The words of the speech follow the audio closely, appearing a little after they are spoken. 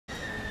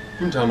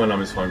Guten Tag, mein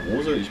Name ist Frank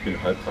Rose, ich bin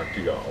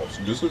Heilpraktiker aus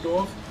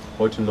Düsseldorf.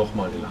 Heute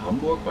nochmal in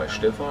Hamburg bei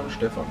Stefan.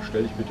 Stefan,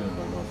 stell dich bitte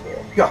nochmal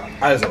vor. Ja,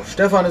 also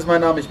Stefan ist mein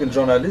Name, ich bin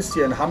Journalist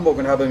hier in Hamburg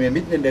und habe mir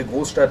mitten in der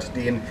Großstadt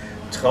den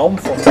Traum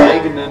vom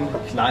eigenen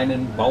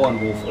kleinen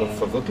Bauernhof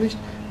verwirklicht.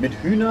 Mit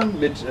Hühnern,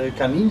 mit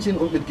Kaninchen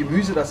und mit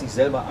Gemüse, das ich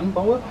selber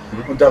anbaue.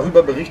 Und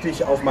darüber berichte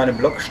ich auf meinem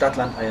Blog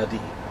stadtlandeier.de.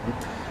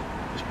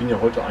 Ich bin ja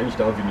heute eigentlich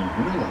da wegen den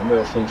Hühnern, da haben wir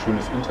ja schon ein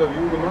schönes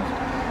Interview gemacht.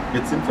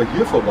 Jetzt sind wir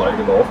hier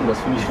vorbeigelaufen, das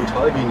finde ich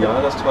total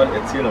genial, das Teil.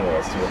 Erzähl noch mal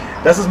was zu.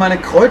 Das ist meine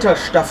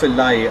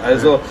Kräuterstaffelei.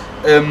 Also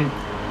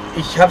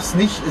ich habe es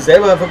nicht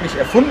selber wirklich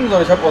erfunden,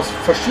 sondern ich habe aus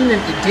verschiedenen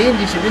Ideen,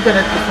 die ich im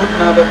Internet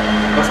gefunden habe,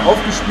 was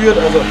aufgespürt.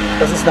 Also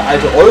das ist eine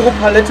alte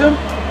Europalette,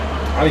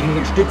 habe ich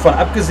ein Stück von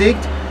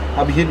abgesägt,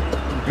 habe hier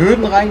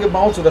Böden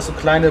reingebaut, sodass so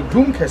kleine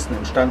Blumenkästen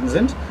entstanden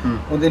sind.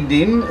 Und in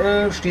denen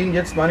stehen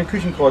jetzt meine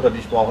Küchenkräuter, die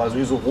ich brauche. Also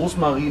hier so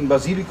Rosmarin,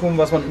 Basilikum,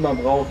 was man immer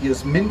braucht. Hier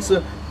ist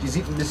Minze, die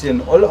sieht ein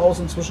bisschen oll aus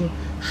inzwischen.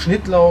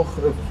 Schnittlauch,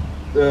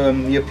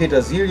 hier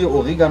Petersilie,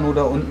 Oregano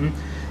da unten.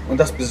 Und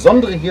das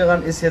Besondere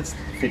hieran ist jetzt,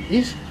 finde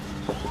ich,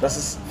 dass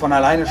es von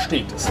alleine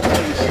steht. Das ist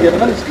hier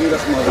dran, ich gehe das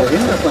mal so hin,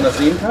 dass man das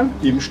sehen kann.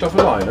 Eben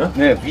Staffelei, ne?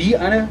 Ja, wie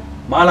eine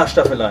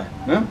Malerstaffelei.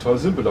 Ne? Total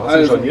simpel, da hast du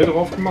ein Scharnier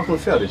drauf gemacht und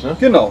fertig, ne?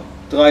 Genau.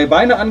 3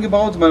 Beine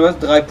angebaut, man weiß,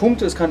 3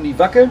 Punkte, es kann nie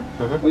wackeln.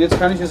 Und jetzt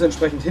kann ich es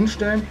entsprechend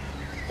hinstellen.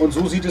 Und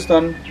so sieht es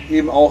dann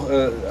eben auch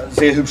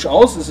sehr hübsch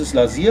aus. Es ist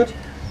lasiert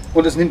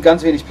und es nimmt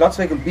ganz wenig Platz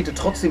weg und bietet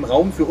trotzdem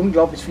Raum für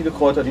unglaublich viele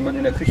Kräuter, die man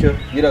in der Küche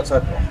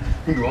jederzeit braucht.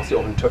 Und du hast sie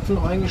auch in Töpfen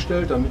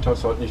reingestellt, damit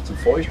das halt nicht zu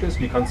feucht ist.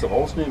 Die kannst du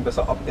rausnehmen,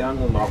 besser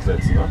abernten und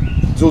nachsetzen, ne?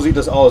 So sieht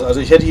es aus. Also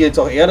ich hätte hier jetzt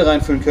auch Erde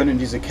reinfüllen können in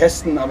diese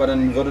Kästen, aber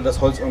dann würde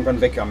das Holz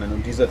irgendwann weggammeln.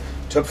 Und diese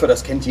Töpfe,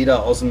 das kennt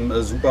jeder aus dem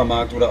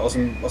Supermarkt oder aus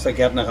der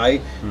Gärtnerei.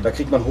 Da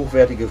kriegt man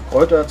hochwertige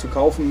Kräuter zu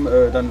kaufen,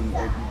 dann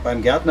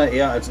beim Gärtner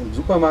eher als im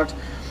Supermarkt.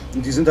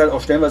 Und die sind halt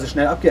auch stellenweise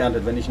schnell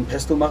abgeerntet. Wenn ich ein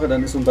Pesto mache,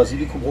 dann ist so ein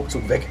Basilikum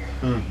ruckzuck weg.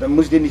 Dann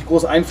muss ich den nicht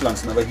groß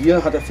einpflanzen. Aber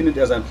hier findet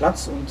er seinen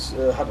Platz und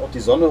hat auch die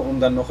Sonne, um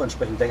dann noch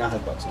entsprechend länger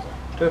haltbar zu sein.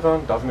 Stefan,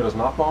 darf ich mir das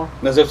nachbauen?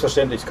 Na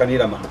selbstverständlich, kann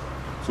jeder machen.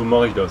 So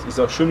mache ich das. Ich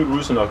sage schöne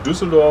Grüße nach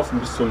Düsseldorf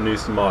und bis zum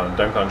nächsten Mal. Und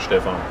danke an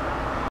Stefan.